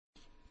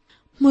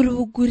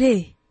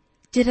Mũrungu-rĩ,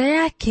 njĩra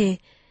yake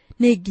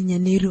nĩ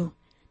nginyanĩru,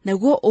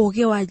 naguo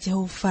ũũgĩ wa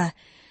Jehova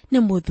nĩ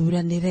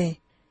mũthuranĩre.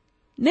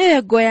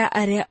 Nĩwe ngo ya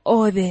arĩa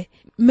othe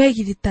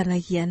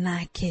megiritanagia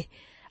nake,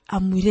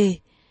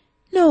 amu-rĩ,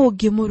 no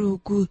ũngĩ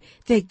Mũrungu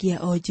thengia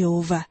o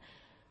Jehova.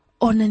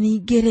 Ona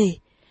ningĩ-rĩ,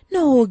 no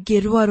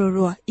ũngĩ rwaro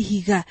rwa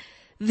ihiga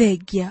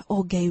thengia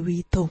o Ngai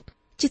witũ.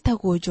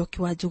 Njĩtagwo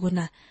Njoki wa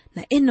Njũgũna,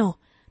 na ĩno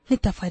nĩ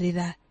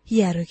tabarĩra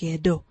ya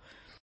rũgendo.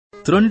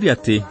 Turonire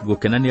atĩ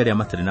gũkena nĩ arĩa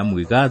matarĩ na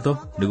mwĩgatho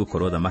nĩ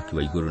gũkorwo thamaki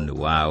wa igũrũ nĩ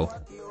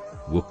wao.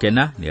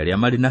 Gũkena nĩ arĩa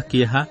marĩ na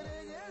kĩeha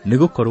nĩ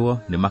gũkorwo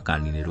nĩ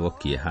makaninĩrwo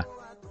kĩeha.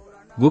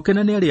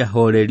 Gũkena nĩ arĩa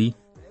horeri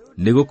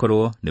nĩ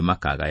gũkorwo nĩ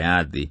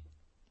makagaya thĩ.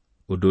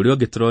 Ũndũ ũrĩa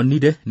ũngĩ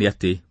turonire nĩ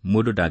atĩ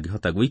mũndũ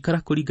ndangĩhota gũikara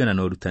kũringana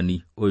na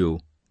ũrutani ũyũ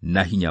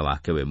na hinya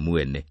wake we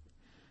mwene,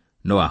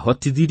 no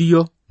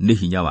ahotithirio nĩ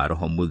hinya wa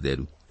Roho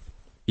Mũtheru.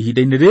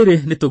 Ihinda-inĩ rĩrĩ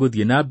nĩ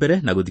tũgũthiĩ na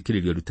mbere na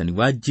gũthikĩrĩria ũrutani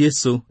wa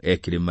Jesu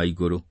Kirima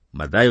Iguru.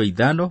 Mathayo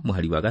 5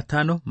 mũhari wa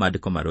 5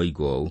 maandĩko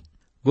maroiga ũũ: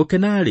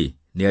 gũkena-rĩ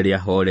nĩ arĩa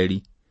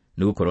horeri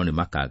nĩ gũkorwo nĩ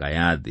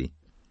makagaya thĩ.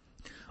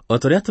 O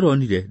ta ũrĩa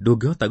turonire,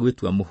 ndũngĩhota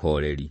gwĩtua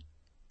mũhoreri,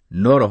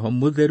 no Roho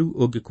Mũtheru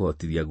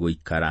ũngĩkũhotithia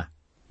gũikara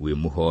wĩ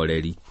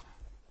mũhoreri.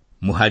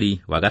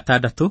 Mũhari wa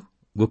 6,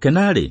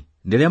 gũkena-rĩ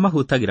nĩ arĩa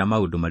mahũtagĩra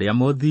maũndũ marĩa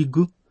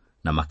mothingu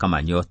na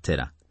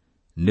makamanyotera,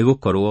 nĩ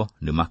gũkorwo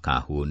nĩ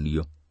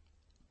makahũnio.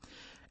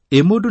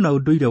 Mũndũ na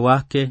ũndũire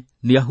wake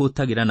nĩ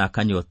ahũtagĩra na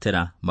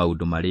akanyotera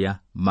maũndũ marĩa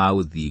ma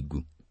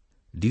ũthingu.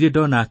 Ndirĩ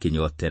ndona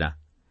akĩnyotera.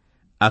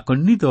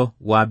 Akorinitho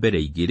wa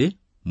mbere 2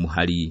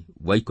 mũhari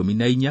wa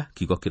 14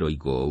 kiugo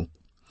kĩroiga ũũ: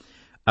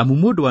 amu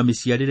mũndũ wa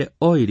mĩciarĩre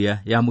o ĩrĩa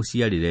ya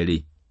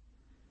mũciarĩre-rĩ,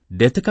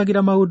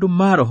 ndetĩkagĩra maũndũ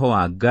ma Roho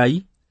wa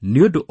Ngai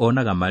nĩ ũndũ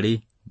onaga marĩ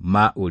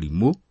ma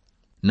ũrimũ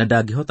na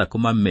ndangĩhota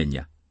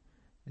kũmamenya,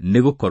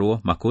 nĩ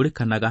gũkorwo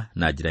makũrĩkanaga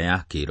na njĩra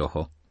ya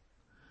kĩroho.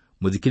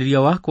 Mũthikĩrĩria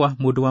wakwa,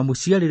 mũndũ wa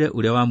mũciarĩre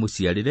ũrĩa wa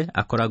mũciarĩre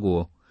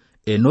akoragwo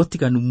ena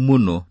ũtiganu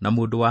mũno na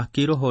mũndũ wa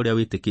kĩroho ũrĩa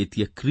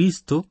wĩtĩkĩtie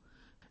Kristo,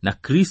 na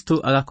Kristo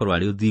agakorwo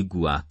arĩ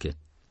ũthingu wake.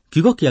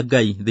 Kiugo kĩa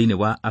Ngai thĩinĩ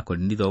wa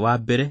Akorinitho wa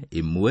mbere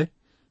 1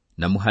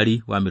 na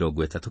mũhari wa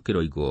 30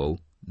 kĩroiga ũũ: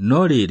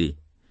 no rĩrĩ,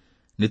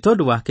 nĩ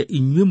tondũ wake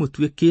inyuĩ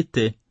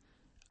mũtuĩkĩte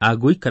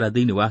agũikara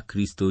thĩinĩ wa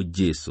Kristo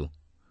Jesu,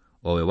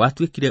 o we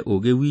watuĩkire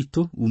ũũgĩ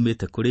witũ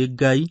umĩte kũrĩ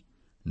Ngai,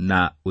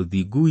 na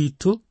ũthingu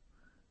witũ,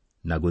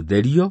 na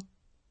gũtherio,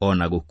 o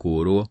na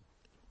gũkũũrwo.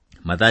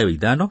 Mathayo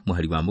 5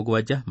 mũhari wa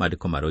 7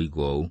 maandĩko maroiga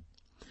ũũ: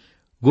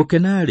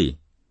 gũkena-rĩ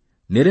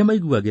nĩ arĩa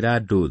maiguagĩra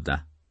andũ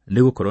tha, nĩ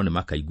gũkorwo nĩ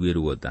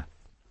makaiguĩrwo tha.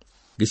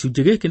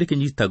 Gĩcunjĩ gĩkĩ nĩ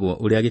kĩnyitagwo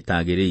ũrĩa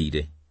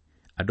gĩtagĩrĩire.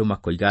 Andũ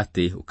makoiga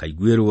atĩ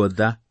ũkaiguĩrwo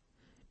tha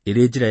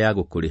ĩrĩ njĩra ya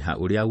gũkũrĩha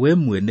ũrĩa we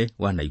mwene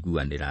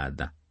wanaiguanĩra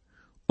tha.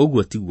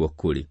 Ũguo tiguo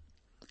kũrĩ.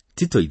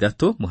 Tito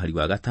 3 mũhari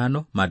wa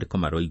 5 maandĩko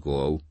maroiga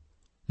ũũ: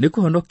 nĩ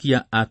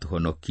kũhonokia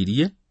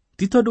atũhonokirie,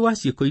 ti tondũ wa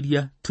ciĩko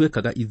iria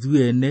twekaga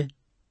ithuĩ ene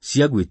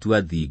cia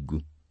gwĩtua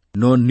thingu,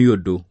 no nĩ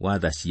ũndũ wa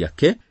tha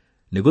ciake,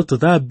 nĩ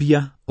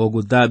gũtũthambia o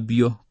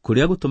gũthambio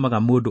kũrĩa gũtũmaga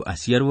mũndũ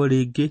aciarwo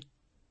rĩngĩ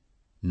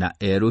na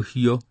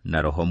erũhio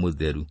na Roho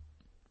Mũtheru.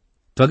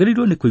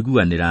 Twagĩrĩirwo nĩ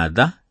kũiguanĩra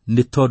tha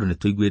nĩ tondũ nĩ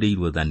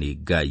tũiguĩrĩirwo tha nĩ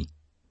Ngai.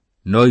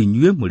 No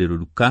inyuĩ mũrĩ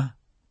rũruka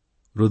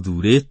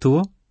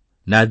rũthuurĩtwo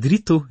na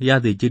thiritũ ya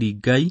thĩnjĩri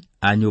Ngai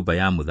a nyũmba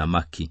ya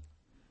mũthamaki.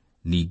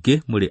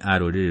 Ningĩ mũrĩ a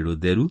rũrĩrĩ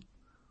rũtheru,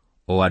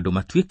 o andũ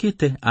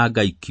matuĩkĩte a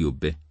Ngai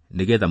kĩũmbe,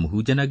 nĩgetha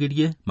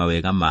mũhunjanagĩrie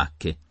mawega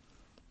make.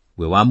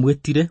 We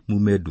wamwĩtire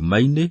mume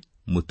nduma-inĩ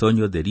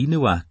mũtonyo theri-inĩ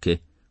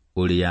wake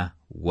ũrĩa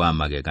wa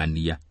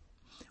magegania.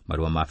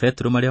 Marũa ma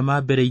Petro marĩa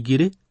ma mbere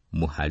 2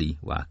 mũhari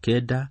wa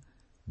 9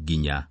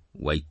 nginya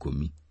wa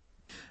 10.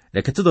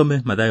 Reke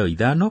tũthome Mathayo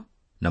 5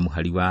 na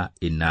mũhari wa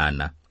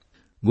 8.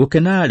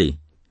 Gũkena-rĩ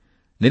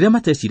nĩ arĩa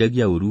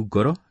mateciragia ũũru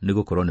ngoro, nĩ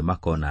gũkorwo nĩ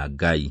makona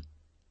Ngai.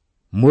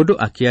 Mũndũ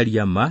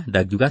akĩaria ma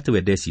ndangiuga atĩ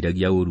we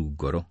ndeciragia ũũru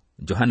ngoro.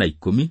 Johana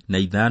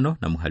 15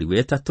 na mũhari wa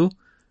 3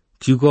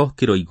 kiugo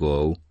kĩroiga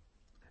ũũ: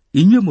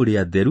 inyuĩ mũrĩ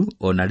atheru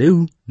o na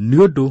rĩu nĩ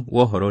ũndũ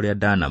wa ũhoro ũrĩa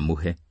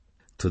ndanamũhe.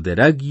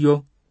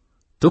 Tũtheragio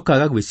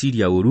tũkaga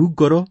gwĩciria ũũru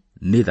ngoro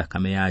nĩ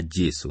thakame ya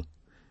Jesu.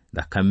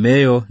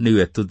 Thakame ĩyo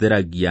nĩyo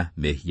ĩtũtheragia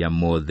mehia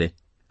mothe.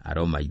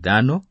 Aroma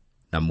 5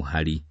 na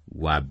mũhari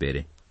wa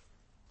 1.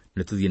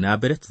 Nĩ tũthiĩ na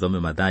mbere tũthome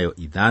Mathayo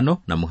 5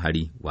 na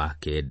mũhari wa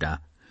 9.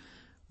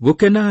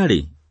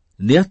 Gũkena-rĩ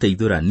nĩ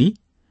ateithũrani,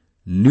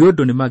 nĩ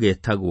ũndũ nĩ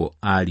magetagwo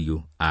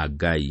ariũ a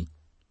Ngai.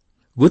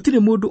 Gũtirĩ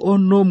mũndũ o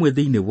na ũmwe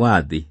thĩinĩ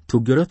wa thĩ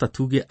tũngĩorota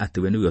tuge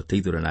atĩ we nĩwe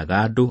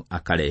ũteithũranaga andũ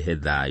akarehe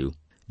thayũ.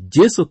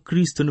 Jesu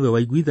Kristo nĩwe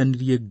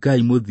waiguithanirie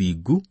Ngai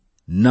mũthingu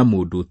na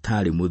mũndũ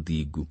ũtarĩ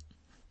mũthingu.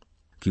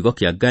 Kiugo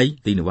kĩa Ngai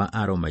thĩinĩ wa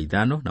Aroma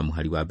 5 na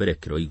mũhari wa 1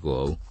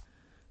 kĩroiga ũũ: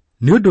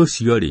 nĩ ũndũ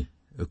ũcio-rĩ,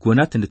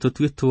 kuona atĩ nĩ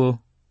tũtuĩtwo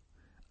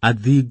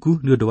athingu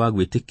nĩ ũndũ wa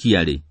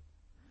gwĩtĩkia-rĩ,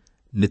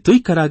 nĩ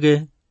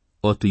tũikarage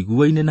o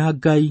tũiguaine na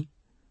Ngai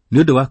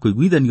nĩ ũndũ wa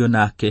kũiguithanio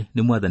nake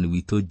nĩ Mwathani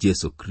witũ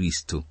Jesu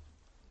Kristo.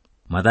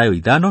 Mathayo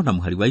 5 na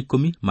mũhari wa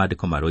 10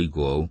 maandĩko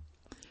maroiga ũũ: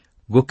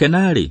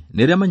 gũkena-rĩ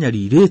nĩ arĩa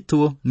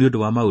manyarirĩtwo nĩ ũndũ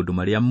wa maũndũ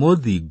marĩa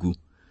mothingu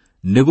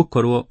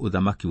nĩgũkorwo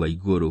ũthamaki wa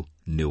igũrũ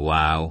nĩ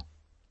wao.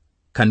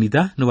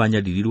 Kanitha nĩ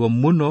wanyaririrwo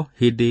mũno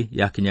hĩndĩ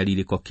ya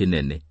kĩnyarirĩko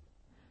kĩnene,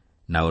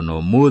 na ona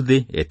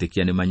ũmũthĩ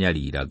etĩkia nĩ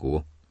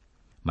manyariragwo.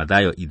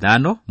 Mathayo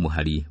 5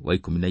 mũhari wa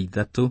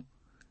 13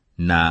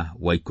 na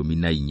wa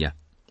 14.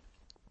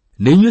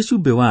 Nĩ inyuĩ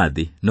cumbĩ wa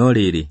thĩ, no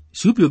rĩrĩ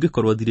cumbĩ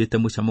ũngĩkorwo thirĩte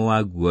mũcamo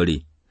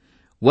waguo-rĩ,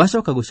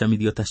 wacoka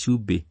gũcamithio ta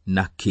cumbĩ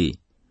na kĩ?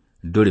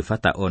 Ndũrĩ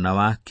bata ona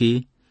wa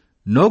kĩ,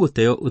 no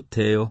gũteo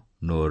ũteo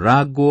na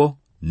ũrangwo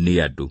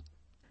nĩ andũ.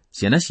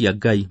 Ciana cia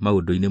Ngai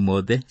maũndũ-inĩ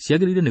mothe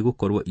ciagĩrĩire nĩ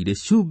gũkorwo irĩ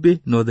cumbĩ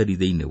na ũtheri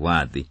thĩinĩ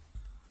wa thĩ.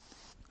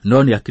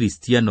 No nĩ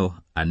akristiano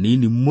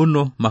anini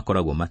mũno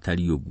makoragwo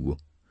matari ũguo.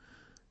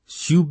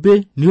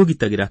 Cumbĩ nĩ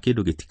ũgitagĩra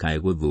kĩndũ gĩtikae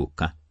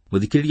gũthũka.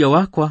 Mũthikĩrĩria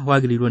wakwa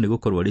wagĩrĩirwo nĩ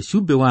gũkorwo arĩ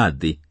cumbĩ wa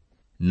thĩ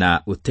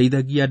na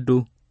ũteithagia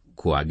andũ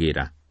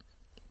kwagĩra.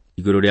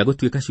 Igũrũ rĩa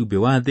gũtuĩka cumbĩ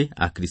wa thĩ,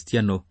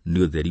 akristiano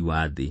nĩ ũtheri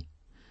wa thĩ.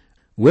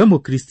 We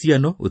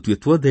mũkristiano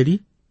ũtuĩtwo ũtheri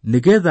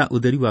nĩgetha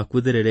ũtheri waku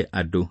ũtherere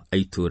andũ a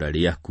itũũra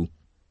rĩaku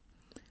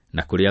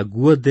na kũrĩa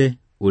guothe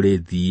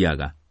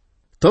ũrĩthiaga.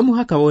 To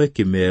mũhaka woe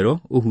kĩmero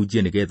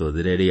ũhunjie nĩgetha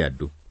ũtherere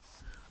andũ.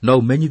 No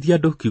ũmenyithie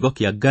andũ kiugo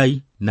kĩa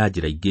Ngai na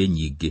njĩra ingĩ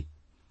nyingĩ.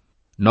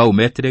 No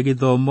ũmetere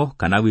gĩthomo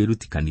kana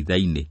wĩruti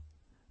kanitha-inĩ.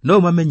 No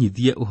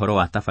ũmamenyithie ũhoro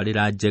wa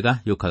tabarĩra njega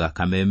yũkaga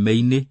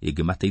kameme-inĩ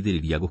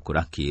ĩngĩmateithĩrĩria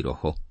gũkũra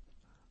kĩroho.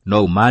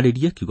 No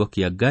ũmarĩrie kiugo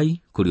kĩa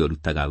Ngai kũrĩa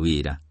ũrutaga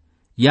wĩra.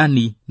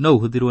 Yani no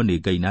ũhũthĩrwo nĩ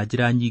Ngai na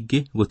njĩra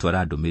nyingĩ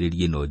gũtwara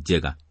ndũmĩrĩri ĩno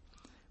njega.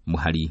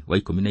 Mũhari wa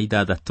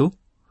 16.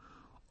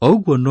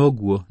 Oguo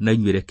noguo na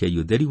inyuĩ rekei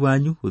ũtheri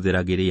wanyu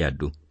ũtheragĩre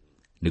andũ,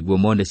 nĩguo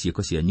mone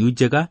ciĩko cianyu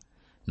njega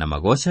na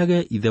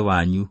magocage ithe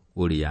wanyu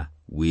ũrĩa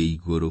wĩ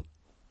igũrũ.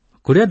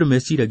 Kũrĩ andũ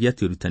meciragia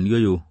atĩ ũrutani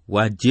ũyũ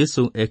wa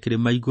Jesu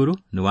Kirima igũrũ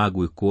nĩ wa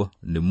gwĩkwo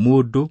nĩ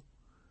mũndũ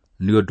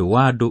nĩ ũndũ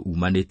wa andũ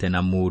umanĩte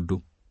na mũndũ.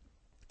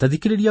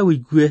 Tathikĩrĩria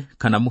wĩigue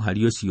kana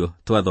mũhari ũcio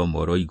twathoma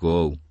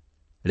oroigo ũũ.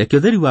 Reke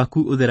ũtheri waku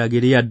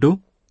ũtheragĩre andũ,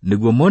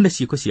 nĩguo mone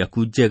ciĩko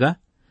ciaku njega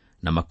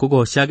na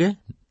makũgocage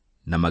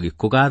na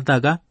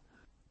magĩkũgathaga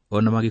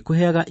ona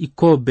magĩkũheaga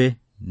ikombe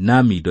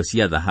na mindo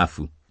cia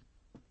thahabu.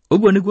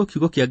 Ũguo nĩguo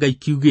kiugo kĩa Ngai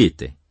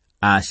kiugĩte?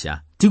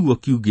 Aca, tiguo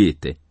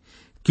kiugĩte.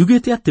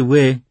 Kiugĩte atĩ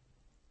we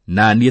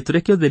na niĩ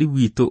tũreke ũtheri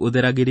witũ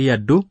ũtheragĩre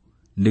andũ,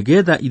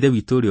 nĩgetha ithe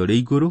witũ ũrĩa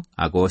ũrĩ igũrũ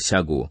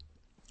agocagwo.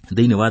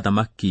 Thĩinĩ wa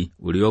thamaki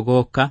ũrĩa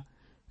ũgoka,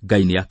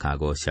 Ngai nĩ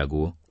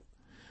akagocagwo.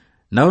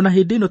 Na ona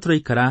hĩndĩ ĩno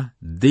tũraikara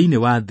thĩinĩ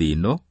wa thĩ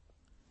ĩno,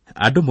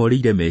 andũ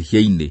morĩire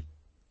mehia-inĩ,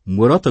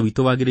 muoroto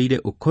witũ wagĩrĩire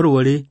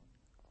ũkorwo ũrĩ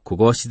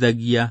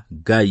kũgocithagia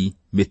Ngai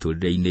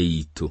mĩtũrĩre-inĩ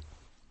itũ.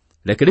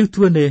 Reke rĩu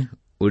tuone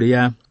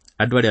ũrĩa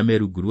andũ arĩa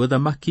merunguru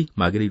thamaki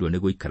magĩrĩirwo nĩ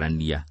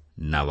gũikarania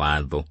na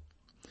watho.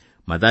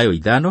 Mathayo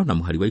 5 na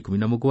mũhari wa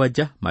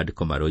 17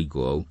 maandĩko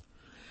maroigo ũũ.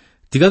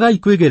 Tigagai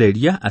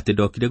kwĩgereria atĩ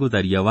ndokire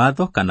gũtharia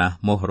watho kana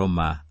mohoro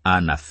ma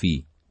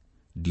anabii.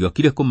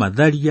 Ndiokire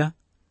kũmatharia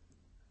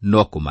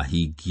no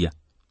kũmahingia.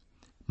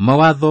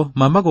 Mawatho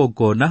ma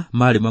magongona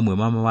marĩ mamwe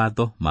ma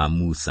mawatho ma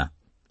Musa.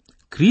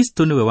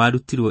 Kristo nĩwe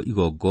warutirwo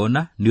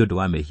igongona nĩ ũndũ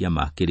wa mehia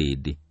ma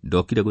kĩrĩndĩ.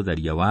 Ndokire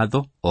gũtharia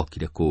watho,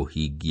 okire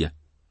kũũhingia.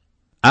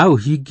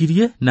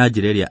 Aũhingirie na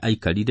njĩra ĩrĩa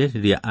aikarire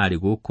rĩrĩa arĩ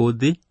gũkũ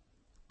thĩ,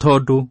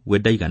 tondũ we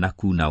ndaigana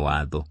kuna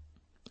watho.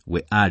 We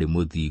arĩ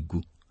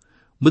mũthingu.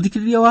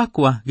 Mũthikĩrĩria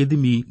wakwa,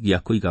 gĩthimi gĩa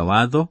kũiga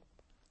watho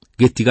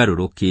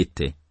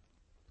gĩtigarũrũkĩte.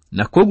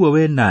 Na koguo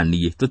we na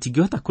niĩ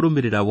tũtingĩhota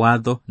kũrũmĩrĩra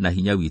watho na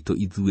hinya witũ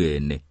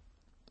ithuene.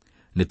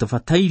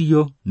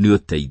 Nĩtũbatairio nĩ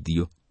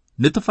ũteithio.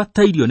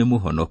 Nĩtũbatairio nĩ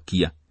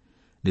mũhonokia.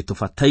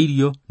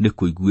 Nĩtũbatairio nĩ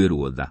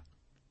kũiguĩrwo tha.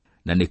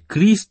 Na nĩ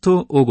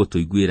Kristo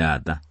ũgũtũiguĩra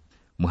tha.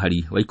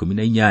 Mũhari wa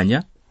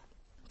 18.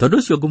 Tondũ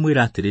ũcio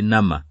ngũmwĩra atĩrĩ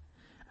nama,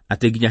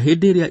 atĩ nginya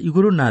hĩndĩ ĩrĩa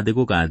igũrũ na thĩ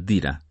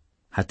gũgathira,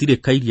 hatirĩ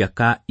kairia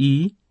ka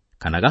i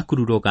kana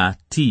gakururo ga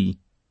ti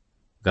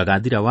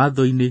gagathira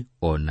watho-inĩ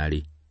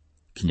onarĩ,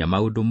 kinya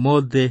maũndũ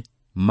mothe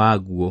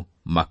maguo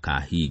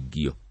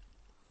makahingio.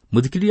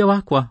 Mũthikĩrĩria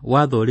wakwa,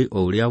 watho ũrĩ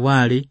o ũrĩa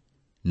warĩ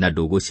na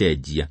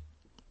ndũgũcenjia.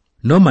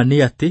 No ma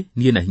nĩ atĩ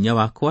niĩ na hinya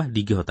wakwa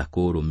ndingĩhota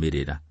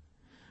kũũrũmĩrĩra.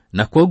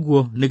 Na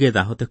koguo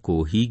nĩgetha hote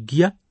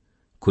kũũhingia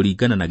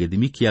kũringana na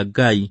gĩthimi kĩa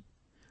Ngai,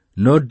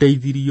 no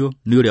ndeithirio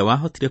nĩ ũrĩa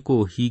wahotire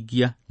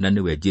kũũhingia, na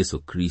nĩwe Jesu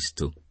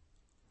Kristo.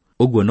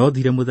 Ũguo no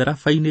thire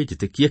mũtharaba-inĩ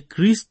njĩtĩkie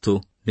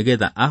Kristo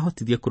nĩgetha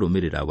ahotithie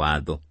kũrũmĩrĩra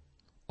watho.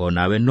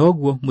 Onawe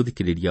noguo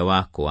mũthikĩrĩria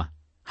wakwa,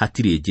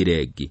 hatirĩ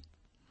njĩra ĩngĩ.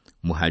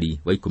 Mũhari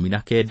wa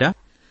 19.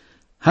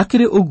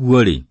 Hakĩrĩ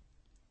ũguo-rĩ,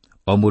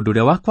 o mũndũ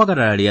ũrĩa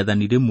wakwagarara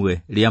rĩathani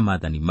rĩmwe rĩa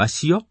maathani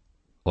macio,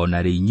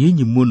 ona rĩ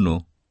inyinyi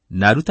mũno,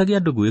 na arutage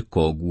andũ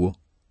gwĩka ũguo,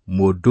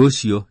 mũndũ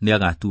ũcio nĩ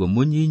agatuo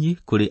mũnyinyi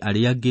kũrĩ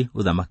arĩa angĩ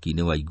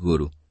ũthamaki-inĩ wa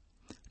igũrũ.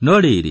 No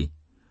rĩrĩ,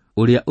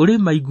 ũrĩa ũrĩ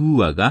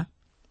maiguaga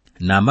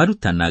na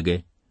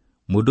marutanage,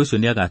 mũndũ ũcio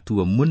nĩ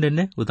agatuo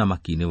mũnene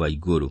ũthamaki-inĩ wa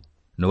igũrũ.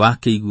 Nĩ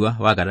wakĩigua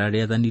wagarara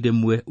rĩathani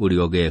rĩmwe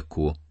ũrĩa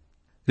ũgekwo.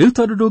 Rĩu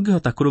tondũ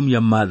ndũngĩhota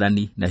kũrũmia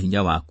maathani na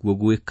hinya waku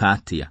gwĩka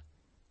atĩa,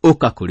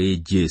 ũka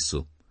kũrĩ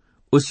Jesu.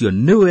 Ũcio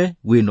nĩwe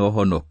wĩna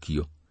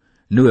ũhonokio.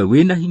 Nĩwe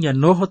wĩna hinya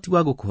na ũhoti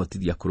wa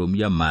gũkũhotithia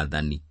kũrũmia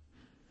maathani.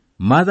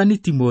 Maathani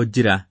timo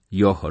njĩra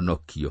ya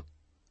ũhonokio,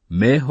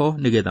 meho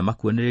nĩgetha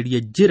makuonererie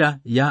njĩra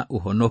ya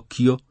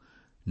ũhonokio,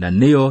 na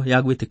nĩyo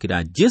ya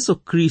gwĩtĩkĩra Jesu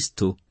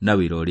Kristo na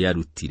wĩra ũrĩa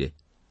arutire.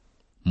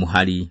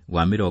 Mũhari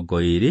wa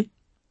 20.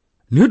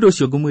 Nĩ ũndũ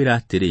ũcio ngũmwĩra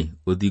atĩrĩ,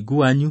 ũthingu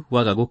wanyu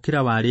waga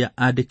gũkĩra wa arĩa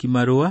andĩki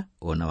marũa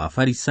ona wa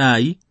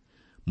Farisai,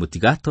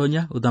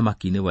 mũtigatonya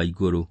ũthamaki-inĩ wa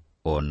igũrũ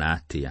ona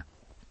atĩa.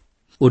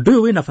 Ũndũ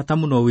ũyũ wĩna bata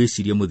mũno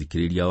wĩcirie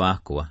mũthikĩrĩria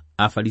wakwa.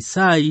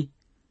 Afarisai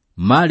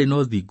marĩ na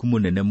ũthingu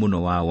mũnene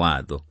mũno wa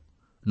watho,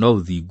 no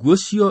ũthingu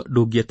ũcio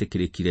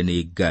ndũngĩetĩkĩrĩkire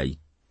nĩ Ngai.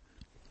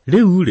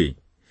 Rĩu-rĩ,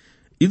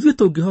 ithuĩ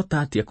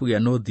tũngĩhota atĩa kũgĩa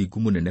na ũthingu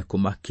mũnene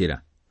kũmakĩra?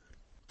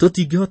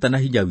 Tũtingĩhota na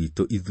hinya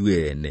witũ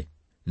ithuĩ ene.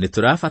 Nĩ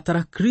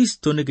tũrabatara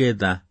Kristo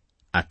nĩgetha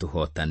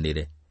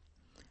atũhotanĩre.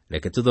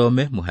 Reke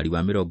tũthome mũhari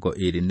wa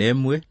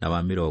 21 na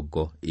wa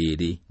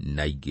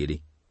 22.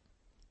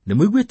 Nĩ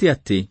mũiguĩte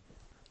atĩ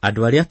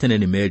andũ arĩa tene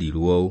nĩ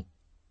merirwo ũũ,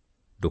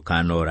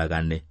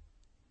 ndũkanoragane,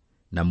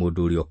 na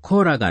mũndũ ũrĩa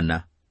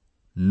ũkoragana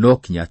no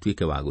kinya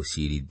atuĩke wa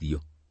gũciirithio.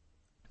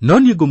 No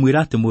niĩ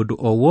ngũmwĩra atĩ mũndũ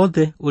o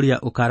wothe ũrĩa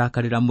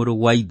ũkarakarĩra mũrũ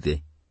wa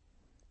ithe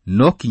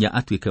no kinya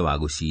atuĩke wa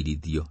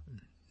gũciirithio.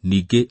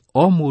 Ningĩ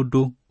o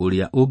mũndũ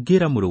ũrĩa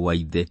ũngĩra mũrũ wa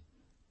ithe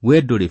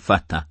we ndũrĩ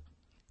bata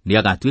nĩ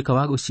agatuĩka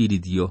wa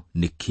gũciirithio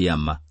nĩ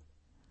kĩama.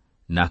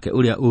 Nake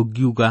ũrĩa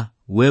ũngiuga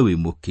we wĩ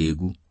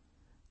mũkĩgu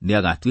nĩ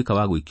agatuĩka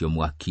wa gũikio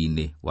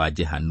mwaki-inĩ wa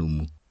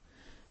Jehanumu.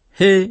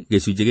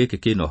 Gĩcunjĩ gĩkĩ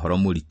kĩna ũhoro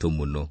mũritũ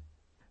mũno.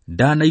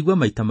 Ndanaigua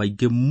maita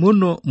maingĩ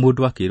mũno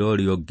mũndũ akĩra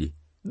ũrĩa ũngĩ,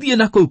 thiĩ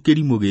na kũu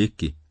kĩrimũ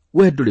gĩkĩ,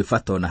 we ndũrĩ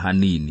bata ona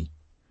hanini.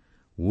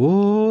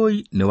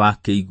 Woi, nĩ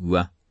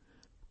wakĩigua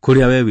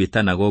kũrĩa we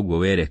wĩtanaga ũguo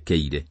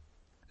werekeire.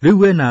 Rĩu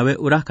we nawe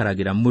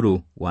ũrakaragĩra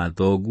mũrũ wa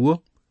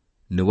thoguo,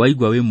 nĩ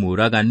waigua wĩ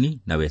mũragani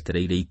na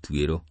wetereire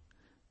ituĩro.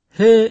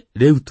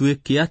 Rĩu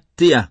twĩke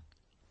atĩa?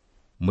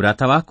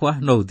 Mũrata wakwa,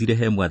 no ũthire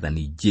he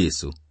Mwathani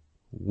Jesu.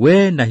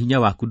 We na hinya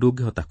waku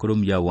ndũngĩhota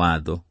kũrũmia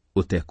watho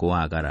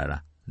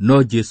ũtekũwagarara,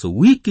 no Jesu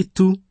wiki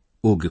tu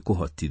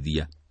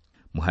ũngĩkũhotithia.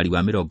 Mũhari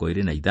wa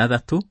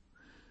 26.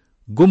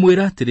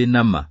 Ngũmwĩra atĩrĩ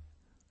nama,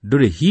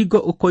 ndũrĩ hingo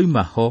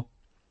ũkoima ho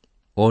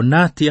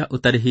ona atĩa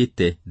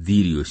ũtarĩhĩte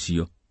thirĩ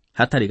ũcio,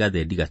 hatarĩ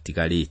gathendi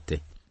gatigarĩte.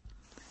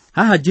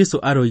 Haha Jesu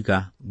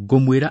aroiga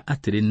ngũmwĩra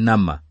atĩrĩ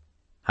nama,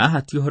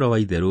 haha ti ũhoro wa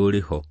itherũ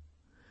ũrĩho.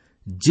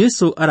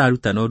 Jesu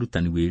araruta na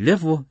ũrutani wĩ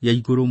level ya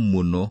igũrũ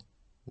mũno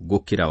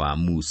gũkĩra wa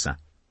Musa.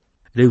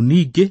 Rĩu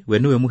ningĩ we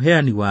nĩwe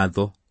mũheani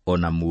watho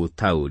ona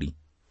mũtaũri.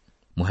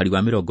 Mũhari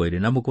wa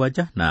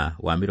 27 na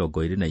wa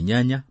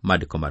 28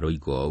 maandĩko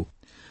maroiga ũũ.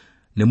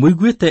 Nĩ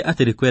mũiguĩte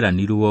atĩ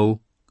rĩkweranirwo ũũ,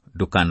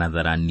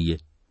 ndũkanatharanie.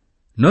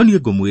 No niĩ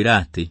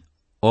ngũmwĩra atĩ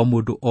o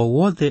mũndũ o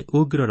wothe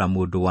ũngĩrora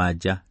mũndũ wa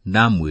nja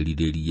na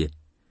mwĩrirĩrie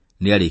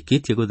nĩ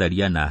arĩkĩtie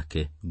gũtharia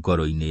nake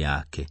ngoro-inĩ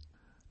yake.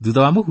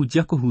 Thutha wa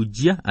mũhunjia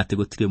kũhunjia atĩ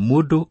gũtirĩ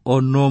mũndũ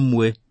o na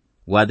ũmwe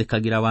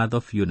wathĩkagĩra watho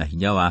biũ na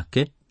hinya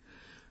wake,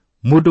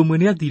 mũndũ ũmwe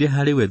nĩ athire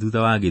harĩ we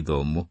thutha wa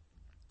gĩthomo.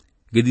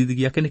 Gĩthithi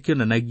gĩake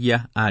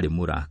nĩkĩonanagia arĩ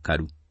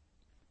mũrakaru.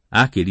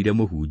 Akĩrire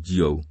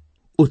mũhunjia ũũ,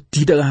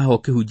 ũtindaga haha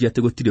ũkĩhunjia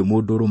atĩ gũtirĩ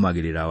mũndũ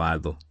ũrũmagĩrĩra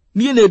watho.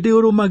 Niĩ nĩ ndĩ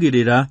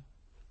ũrũmagĩrĩra.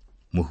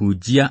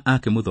 Mũhunjia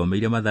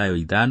akĩmũthomeire Mathayo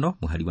 5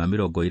 mũhari wa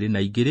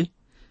 22,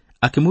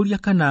 akĩmũria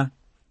kana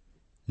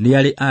nĩ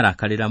arĩ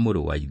arakarĩra mũrũ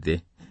wa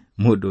ithe.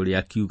 Mũndũ ũrĩa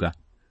akiuga,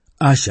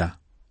 aca.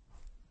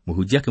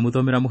 Mũhunjia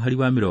akĩmũthomera mũhari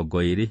wa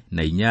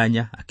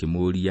 28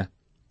 akĩmũria,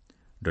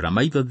 ndora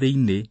maitho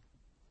thĩinĩ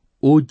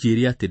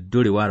ũnjĩre atĩ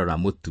ndũrĩ warora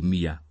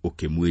mũtumia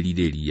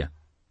ũkĩmwĩrirĩria.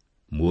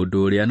 Mũndũ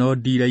ũrĩa no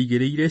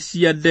ndiraigĩrĩire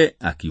ciande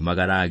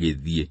akiumagara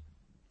agĩthiĩ.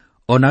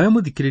 Ona we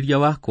mũthikĩrĩria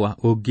wakwa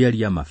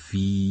ũngĩaria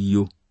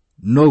mabiũ,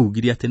 no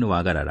ugire atĩ nĩ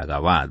wagararaga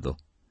watho.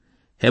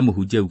 He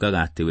mũhunjia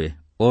ugaga atĩ we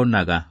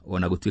onaga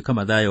ona gũtuĩka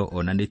Mathayo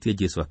onanĩtie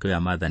Jesu akĩoya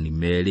maathani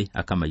merĩ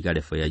akamaiga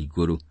lebo ya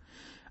igũrũ.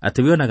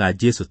 Atĩ we onaga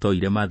Jesu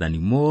toire maathani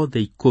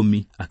mothe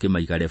 10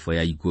 akĩmaiga lebo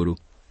ya igũrũ.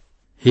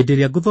 Hĩndĩ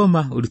ĩrĩa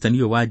ngũthoma ũrutani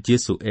ũyũ wa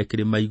Jesu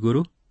ekĩrĩma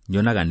igũrũ,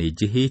 nyonaga nĩ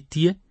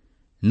njĩhĩtie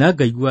na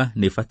ngaigua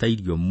nĩ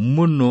batairio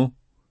mũno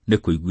nĩ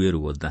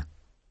kũiguĩrwo tha.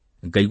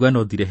 Ngaigua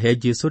no thire he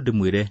Jesu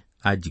ndĩmwĩre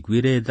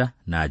anjiguĩre tha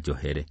na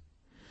njohere.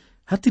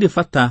 Hatirĩ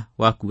bata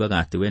wa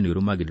kugaga atĩ we nĩ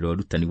ũrũmagĩrĩra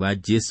ũrutani wa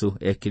Jesu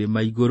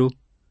ekĩrĩma igũrũ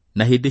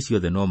na hĩndĩ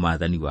ciothe no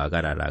maathani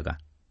wagararaga.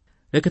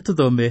 Reke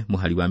tũthome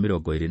mũhari wa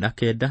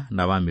 29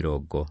 na wa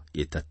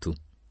 30.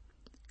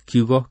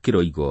 Kiugo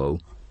kĩroiga ũũ.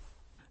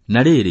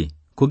 Na rĩrĩ,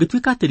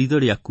 kũngĩtuĩka atĩ ritho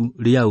rĩaku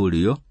rĩa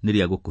ũrĩo nĩ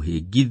rĩa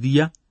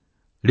gũkũhĩngithia,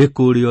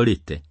 rĩkũũrĩo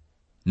rĩte,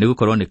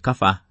 nĩgũkorwo nĩ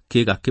kaba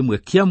kĩĩga kĩmwe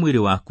kĩa mwĩrĩ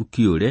waku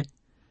kĩũre,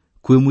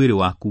 kwĩ mwĩrĩ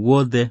waku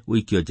wothe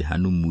ũikio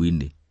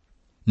Jehanumu-inĩ.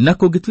 Na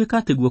kũngĩtuĩka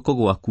atĩ guoko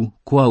gwaku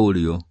kwa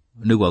ũrĩo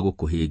nĩ gwa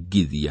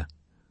gũkũhĩngithia,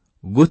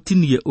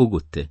 gũtinie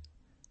ũgũte,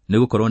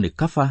 nĩgũkorwo nĩ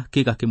kaba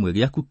kĩĩga kĩmwe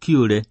gĩaku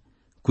kĩũre,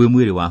 kwĩ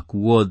mwĩrĩ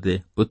waku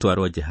wothe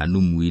ũtwarwo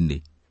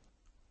Jehanumu-inĩ.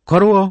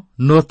 Korwo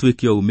no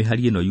twĩke o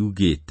mĩhari ĩno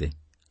yugĩte,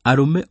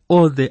 arũme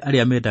othe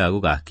arĩa mendaga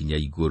gũgakinya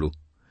igũrũ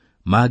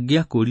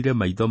mangĩakũrire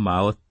maitho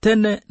mao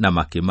tene na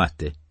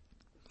makĩmate.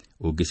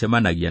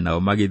 Ũngĩcemanagia nao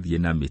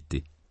magĩthiĩ na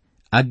mĩtĩ,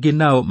 angĩ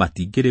nao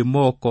matingĩrĩ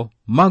moko,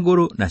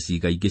 magũrũ na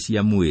ciĩga ingĩ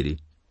cia mwĩrĩ.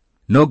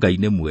 No Ngai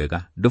nĩ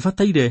mwega,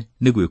 ndũbataire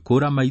nĩ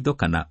gwĩkũra maitho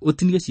kana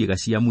ũtinie ciĩga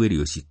cia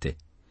mwĩrĩ ũcite.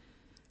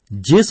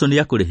 Jesu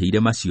nĩ akũrĩhĩire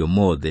macio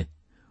mothe,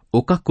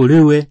 ũka kũrĩ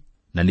we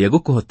na nĩ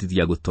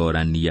egũkũhotithia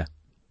gũtoorania.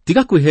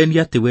 Tiga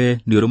kwĩhenia atĩ we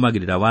nĩ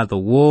ũrũmagĩrĩra watho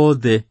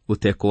wothe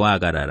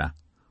ũtekũwagarara.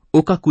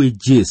 Ũka kwĩ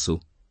Jesu,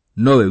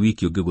 nowe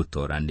wiki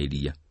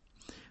ũngĩgũtooranĩria.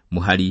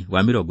 Mũhari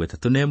wa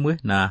 31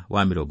 na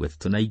wa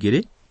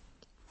 32.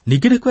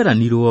 Ningĩ nĩ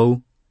kweranirwo ũũ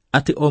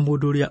atĩ o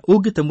mũndũ ũrĩa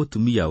ũngĩte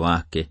mũtumia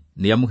wake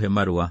nĩ amũhe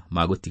marũa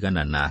ma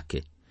gũtigana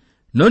nake.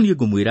 No niĩ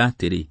ngũmwĩra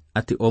atĩrĩ,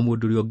 atĩ o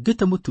mũndũ ũrĩa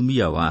ũngĩte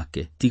mũtumia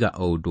wake tiga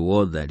o ũndũ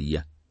wa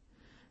ũtharia,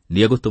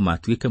 nĩ egũtũma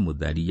atuĩke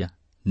mũtharia,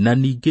 na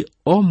ningĩ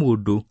o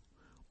mũndũ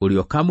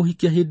ũrĩa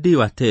ũkamũhikia hĩndĩ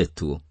ĩyo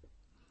atetwo,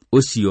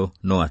 ũcio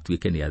no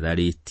atuĩke nĩ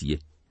atharĩtie.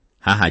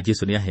 Haha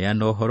Jesu nĩ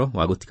aheana ũhoro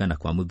wa gũtigana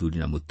kwa mũthuri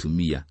na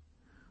mũtumia.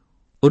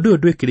 Ũndũ ũyũ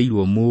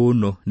ndwĩkĩrĩirwo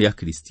mũno nĩ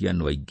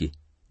akristiano aingĩ,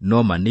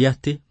 no ma nĩ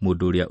atĩ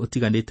mũndũ ũrĩa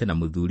ũtiganĩte na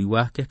mũthuri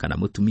wake kana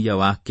mũtumia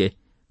wake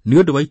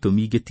nĩ ũndũ wa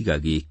itũmi ingĩ tiga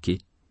gĩkĩ,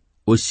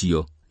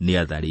 ũcio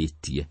nĩ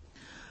atharĩtie.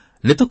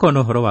 Nĩ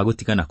tũkona ũhoro wa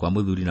gũtigana kwa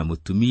mũthuri na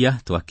mũtumia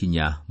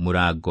twakinya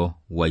mũrango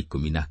wa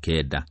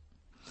 19.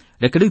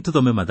 Reke rĩu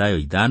tũthome Mathayo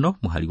 5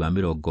 mũhari wa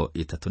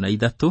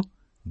 33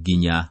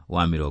 nginya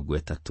wa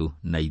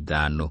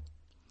 35.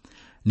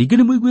 Ningĩ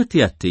nĩ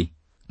mũiguĩte atĩ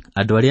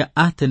andũ arĩa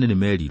a tene nĩ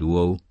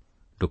merirwo ũũ,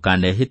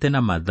 ndũkanehĩte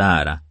na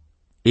mathaara,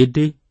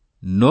 ĩndĩ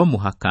no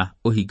mũhaka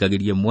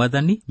ũhingagĩrie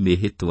Mwathani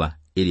mĩĩhĩtwa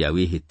ĩrĩa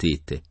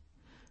wĩhĩtĩte.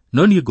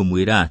 No niĩ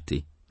ngũmwĩra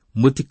atĩ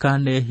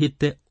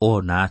mũtikanehĩte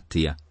ona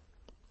atĩa.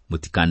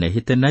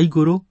 Mũtikanehĩte na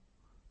igũrũ,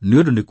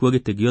 nĩ ũndũ nĩkuo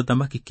gĩtĩ gĩa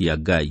ũthamaki kĩa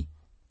Ngai,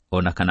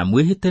 ona kana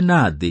mwĩhĩte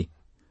na thĩ,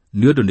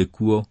 nĩ ũndũ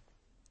nĩkuo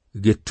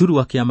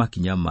gĩturwa kĩa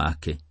makinya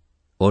make,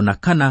 ona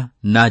kana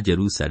na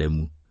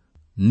Jerusalemu,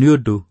 nĩ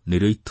ũndũ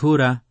nĩrĩo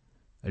itũũra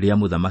rĩa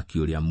mũthamaki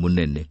ũrĩa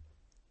mũnene.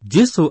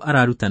 Jesu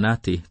ararutana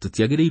atĩ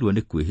tũtiagĩrĩirwo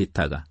nĩ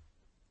kwĩhĩtaga.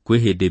 Kwĩ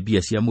hĩndĩ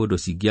mbia cia mũndũ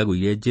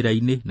cingĩagũire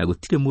njĩra-inĩ na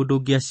gũtirĩ mũndũ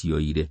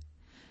ũngĩacioire.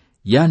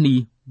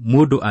 Yani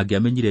mũndũ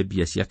angĩamenyire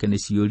mbia ciake nĩ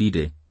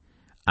ciorire,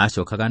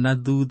 acokaga na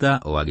thutha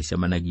o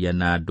agĩcemanagia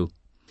na andũ.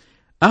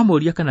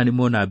 Amoria kana nĩ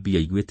mona mbia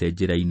igwĩte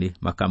njĩra-inĩ,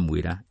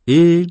 makamwĩra,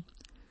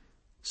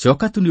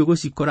 coka tu nĩ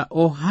ũgũcikora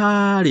o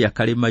harĩa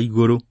karĩma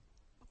igũrũ.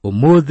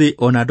 Ũmũthĩ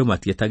ona andũ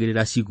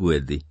matietagĩrĩra cigwe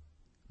thĩ,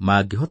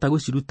 mangĩhota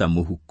gũciruta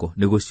mũhuko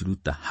nĩ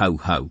gũciruta hau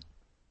hau.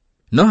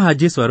 No ha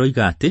Jesu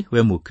aroiga atĩ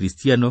we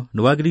mũkristiano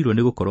nĩ wagĩrĩirwo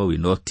nĩ gũkorwo wĩ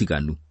na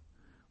ũtiganu.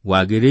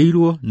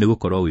 Wagĩrĩirwo nĩ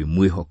gũkorwo wĩ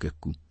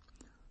mwĩhokeku.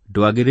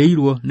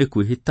 Ndwagĩrĩirwo nĩ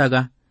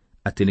kwĩhĩtaga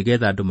atĩ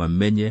nĩgetha andũ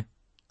mamenye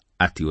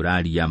atĩ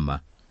ũraria ma.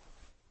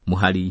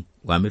 Mũhari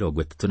wa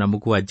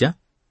 37.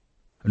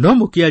 No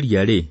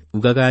mũkĩaria-rĩ,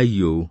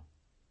 ugagai ũũ,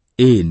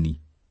 ĩni,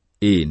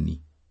 ĩni,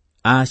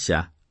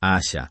 aca,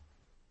 aca.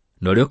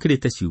 Na ũrĩa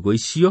ũkĩrĩte ciugo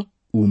icio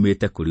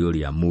umĩte kũrĩ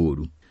ũrĩa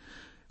mũũru.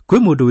 Kwĩ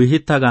mũndũ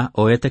wĩhĩtaga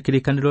oete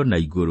kĩrĩkanĩro na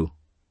igũrũ,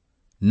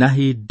 na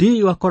hĩndĩ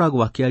ĩyo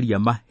akoragwo akĩaria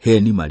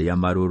maheni marĩa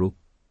marũrũ.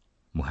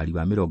 Mũhari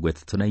wa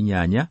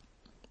 38.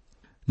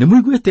 Nĩ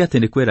mũiguĩte atĩ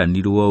nĩ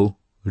kweranirwo ũũ,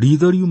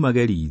 ritho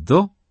riumage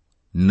ritho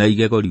na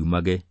igego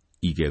riumage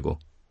igego.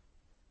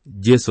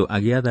 Jesu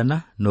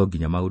agĩathana no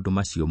nginya maũndũ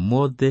macio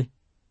mothe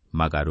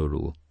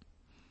magarũrwo.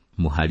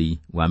 Mũhari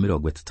wa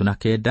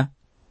 39.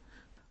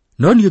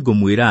 No niĩ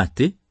ngũmwĩra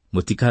atĩ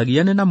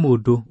mũtikagiane na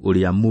mũndũ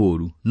ũrĩa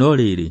mũũru, no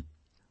rĩrĩ,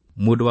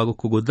 mũndũ wa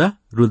gũkũgũtha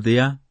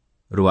rũthĩa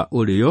rwa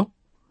ũrĩo,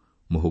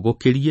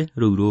 mũhũgũkĩrie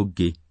rũu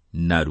rũngĩ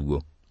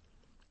naruo.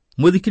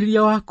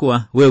 Mũthikĩrĩria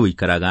wakwa, we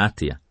wĩikaraga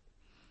atĩa?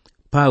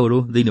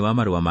 Paulo thĩinĩ wa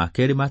marũa ma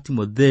kerĩ ma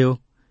Timotheo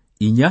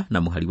 4 na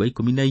mũhari wa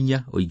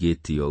 14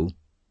 oigĩte ũũ,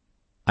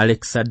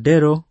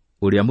 Alexandero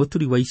ũrĩa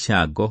mũturi wa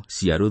icango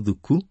cia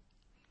rũthuku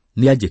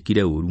nĩ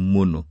anjĩkire ũũru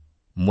mũno.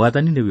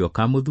 Mwathani nĩwe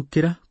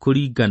ũkamũthukĩra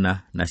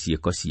kũringana na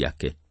ciĩko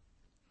ciake.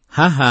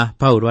 Haha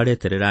Paulo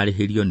areterera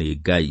arĩhĩrio nĩ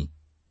Ngai.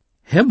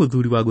 He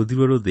mũthuri wa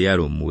gũthirwo rũthĩa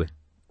rũmwe,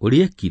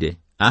 ũrĩa ekire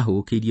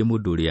ahũgũkĩirie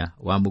mũndũ ũrĩa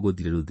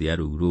wamũgũthire rũthĩa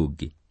rũu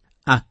rũngĩ,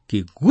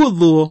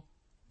 akĩgũthwo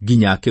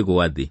nginya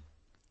akĩgwa thĩ.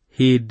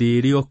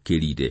 Hĩndĩ ĩrĩa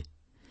okĩrire,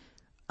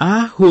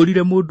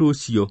 ahũrire mũndũ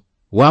ũcio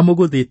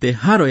wamũgũthĩte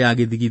haro ya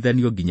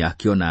gĩthigithanio nginya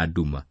akĩona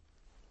nduma.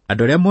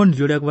 Andũ arĩa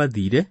monire ũrĩa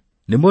gwathire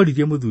nĩ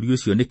moririe mũthuri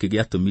ũcio nĩkĩ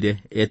gĩatũmire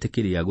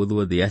etĩkĩre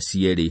agũthwo thĩ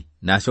acierĩ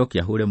na acoke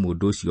ahũre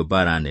mũndũ ũcio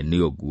mbara nene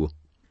ũguo.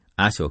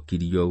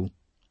 Acokirie ũũ,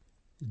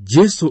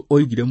 Jesu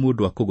oigire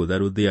mũndũ akũgũtha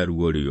rũthĩa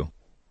ruo,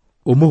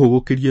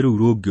 ũmũhũgũkĩrie rũu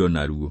rũngĩ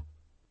onaruo.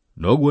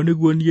 Noguo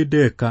nĩguo niĩ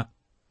ndeka.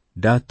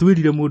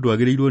 Ndatuĩrire mũndũ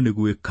agĩrĩirwo nĩ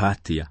gwĩka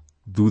atĩa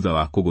thutha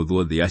wa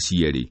kũgũthwo thĩ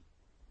acierĩ.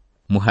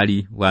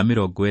 Mũhari wa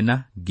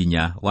 40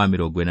 nginya wa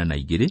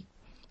 42.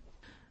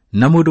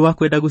 Na mũndũ wa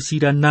kwenda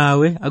gũcira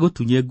nawe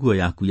agũtunye nguo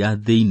yaku ya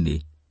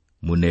thĩinĩ,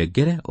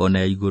 mũnengere ona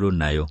ya igũrũ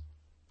nayo.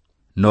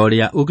 Na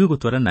ũrĩa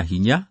ũngĩgũtwara na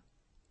hinya,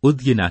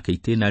 ũthiĩ nake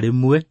itĩna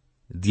rĩmwe,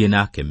 thiĩ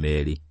nake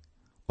merĩ.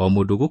 O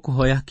mũndũ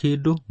gũkũhoya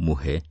kĩndũ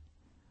mũhe.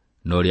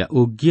 Na ũrĩa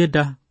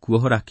ũngĩenda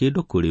kuohora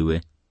kĩndũ kũrĩ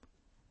we,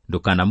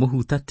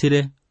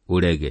 ndũkanamũhutatĩre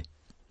ũrege.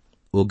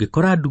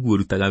 ũngĩkora ndugu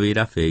ũrutaga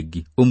wĩra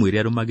bengi ũmwĩre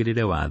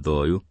arũmagĩrĩre watho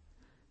ũyũ,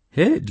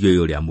 ndiũĩ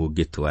ũrĩa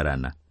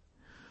mũngĩtwarana.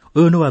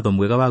 Ũyũ nĩ watho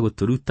mwega wa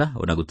gũtũruta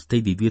ona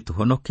gũtũteithia ithuĩ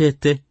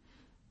tũhonokete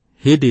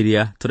hĩndĩ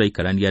ĩrĩa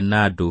tũraikarania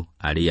na andũ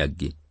arĩa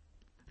angĩ.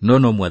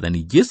 No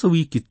Mwathani Jesu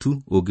wiki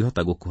tu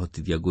ũngĩhota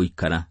gũkũhotithia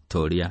gũikara ta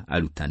ũrĩa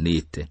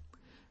arutanĩte.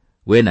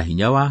 We na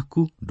hinya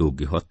waku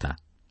ndũngĩhota.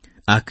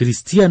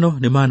 Akristiano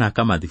nĩ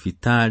manaka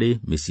mathibitarĩ,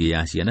 mĩciĩ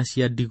ya ciana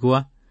cia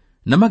ndigwa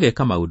na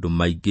mageka maũndũ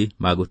maingĩ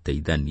ma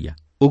gũteithania.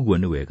 Ũguo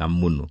nĩ wega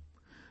mũno.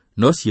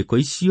 No ciĩko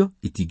icio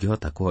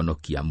itingĩhota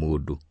kũhonokia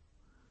mũndũ.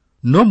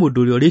 No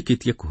mũndũ ũrĩa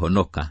ũrĩkĩtie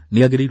kũhonoka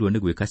nĩ agĩrĩirwo nĩ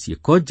gwĩka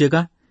ciĩko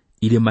njega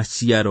irĩ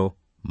maciaro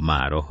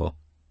ma roho.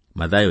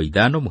 Mathayo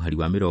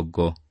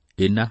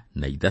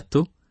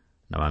 5:43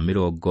 na wa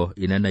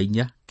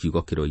 44 kiugo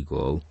kĩroiga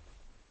ũũ: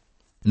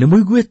 nĩ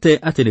mũiguĩte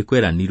atĩ nĩ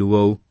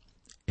kweranirwo ũũ,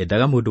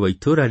 endaga mũndũ wa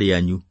itũũra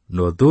rĩanyu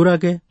na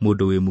ũthũũrage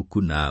mũndũ wĩ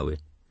muku nawe.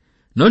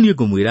 No niĩ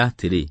ngũmwĩra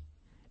atĩrĩ,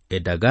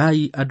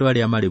 endagai andũ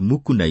arĩa marĩ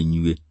muku na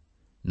inyuĩ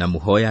na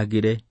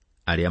mũhoyagĩre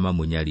arĩa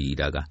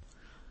mamũnyariraga.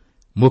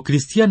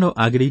 Mũkristiano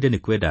agĩrĩire nĩ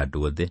kwenda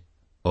andũ othe.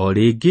 O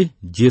rĩngĩ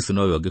Jesu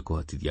nowe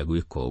ũngĩkũhotithia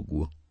gwĩka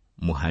ũguo.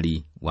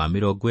 Mũhari wa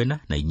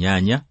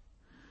 48.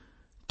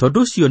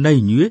 Tondũ ũcio na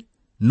inyuĩ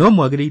no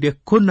mwagĩrĩire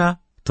kũna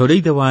tondũ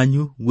Ithe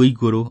wanyu wĩ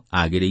igũrũ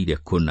agĩrĩire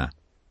kũna.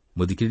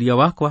 Mũthikĩrĩria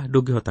wakwa,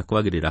 ndũngĩhota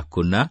kwagĩrĩra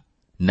kũna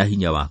na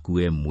hinya waku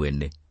we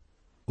mwene.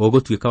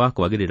 Ũgũtuĩka wa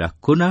kwagĩrĩra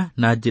kũna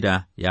na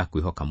njĩra ya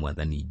kwĩhoka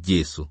Mwathani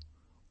Jesu.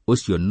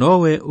 Ũcio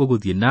nowe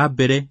ũgũthiĩ na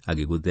mbere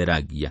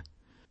agĩgũtheragia.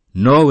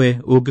 Nowe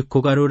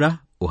ũngĩkũgarũra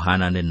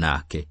ũhanane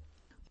nake.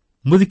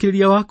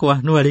 Mũthikĩrĩria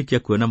wakwa, no arĩkia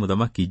kuona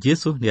Mũthamaki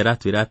Jesu nĩ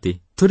aratwĩra atĩ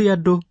tũrĩ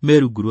andũ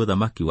merungu rwa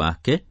ũthamaki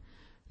wake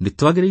nĩ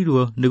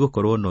twagĩrĩirwo nĩ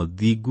gũkorwo na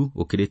ũthingu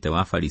ũkĩrĩte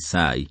wa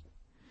Farisai.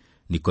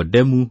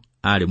 Nikodemu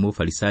arĩ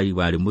mũfarisai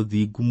warĩ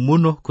mũthingu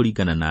mũno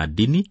kũringana na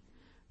ndini,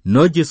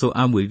 no Jesu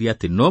amwĩrire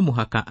atĩ no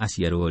mũhaka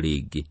aciarwo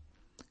rĩngĩ.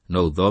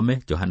 No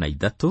ũthome Johana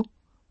 3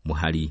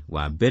 mũhari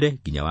wa 1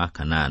 nginya wa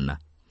 8.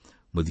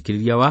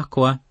 Mũthikĩrĩria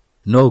wakwa,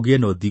 no ũgĩe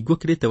na ũthingu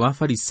ũkĩrĩte wa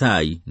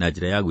Farisai na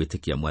njĩra ya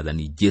gwĩtĩkia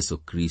Mwathani Jesu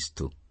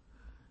Kristo.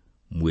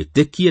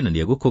 Mwĩtĩkie na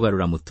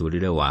nĩegũkũgarũra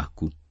mũtũũrĩre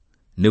waku.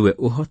 Nĩwe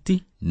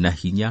ũhoti na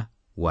hinya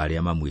wa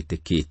arĩa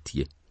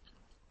mamwĩtĩkĩtie.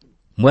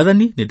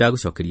 Mwathani, nĩ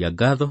ndagũcokeria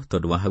ngatho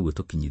tondũ wa hau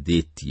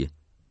tũkinyithĩtie.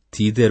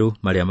 Ti-itherũ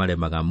marĩa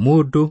maremaga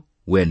mũndũ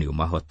we nĩ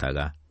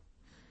ũmahotaga.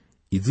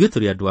 Ithuĩ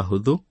tũrĩ andũ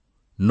ahũthũ,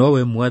 no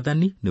we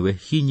Mwathani nĩwe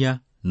hinya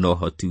na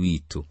ũhoti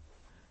witũ.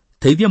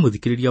 Teithia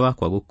mũthikĩrĩria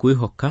wakwa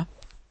gũkwĩhoka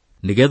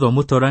nĩgetha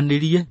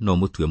ũmũtoranĩrie na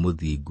ũmũtue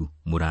mũthingu.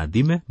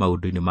 Mũrathime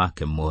maũndũ-inĩ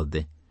make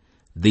mothe.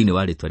 Thĩinĩ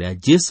wa rĩĩtwa rĩa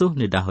Jesu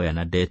nĩ ndahoya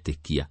na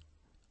ndetĩkia.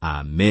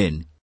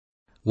 Amen.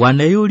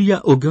 Waneyũria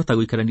ũngĩhota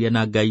gũikarania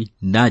na Ngai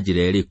na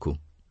njĩra ĩrĩkũ?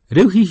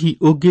 Rĩu hihi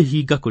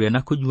ũngĩhinga kũrĩa na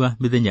kũnyua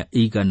mĩthenya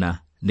ĩigana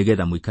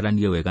nĩgetha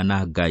mũikaranie wega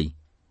na Ngai?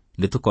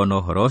 Nĩ tũkona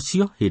ũhoro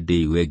ũcio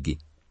hĩndĩ ĩyo ĩngĩ.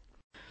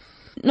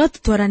 No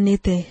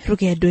tũtwaranĩte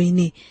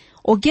rũgendo-inĩ.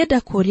 Ũngĩenda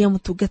kũũria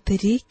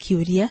mũtungatĩri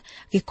kĩũria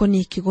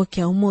gĩkoniĩ kiugo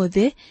kĩa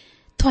ũmũthĩ,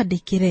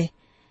 twandĩkĩre.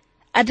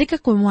 Andĩka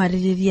kwĩ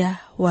mwarĩrĩria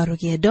wa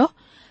rũgendo,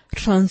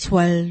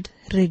 Transworld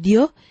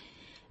Radio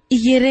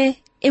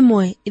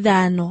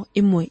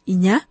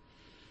 21514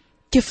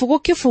 Kifugu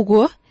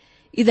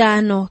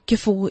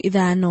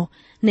 555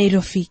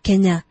 Nairobi,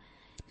 Kenya.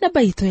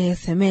 Namba itũ ya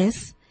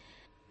SMS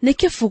nĩ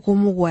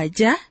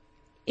 716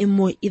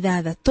 4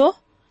 5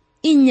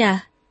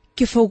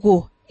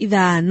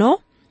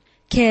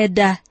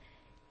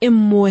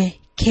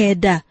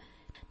 919.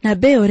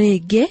 Namba ĩyo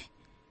rĩngĩ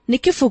nĩ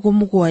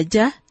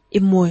 716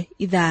 4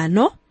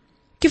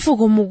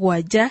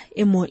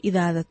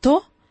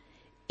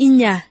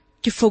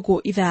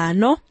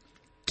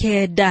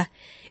 5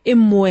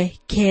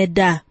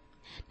 919.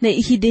 Na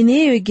ihinda-inĩ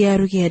ĩyo ĩngĩ ya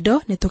rũgendo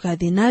nĩ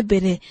tũgathiĩ na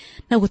mbere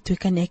na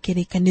gũtuĩkania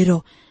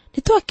kĩrĩkanĩro.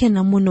 Nĩ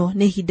twakena mũno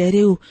nĩ ihinda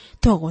rĩu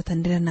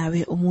twagwatanĩra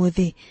nawe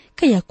ũmũthĩ.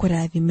 Ngai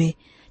akũrathime.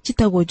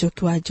 Njĩtagwo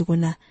Njoki wa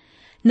Njũgũna,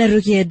 na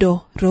rũgendo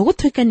rwa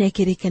gũtuĩkania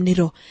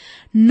kĩrĩkanĩro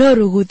no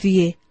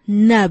rũgũthiĩ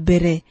na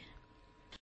mbere.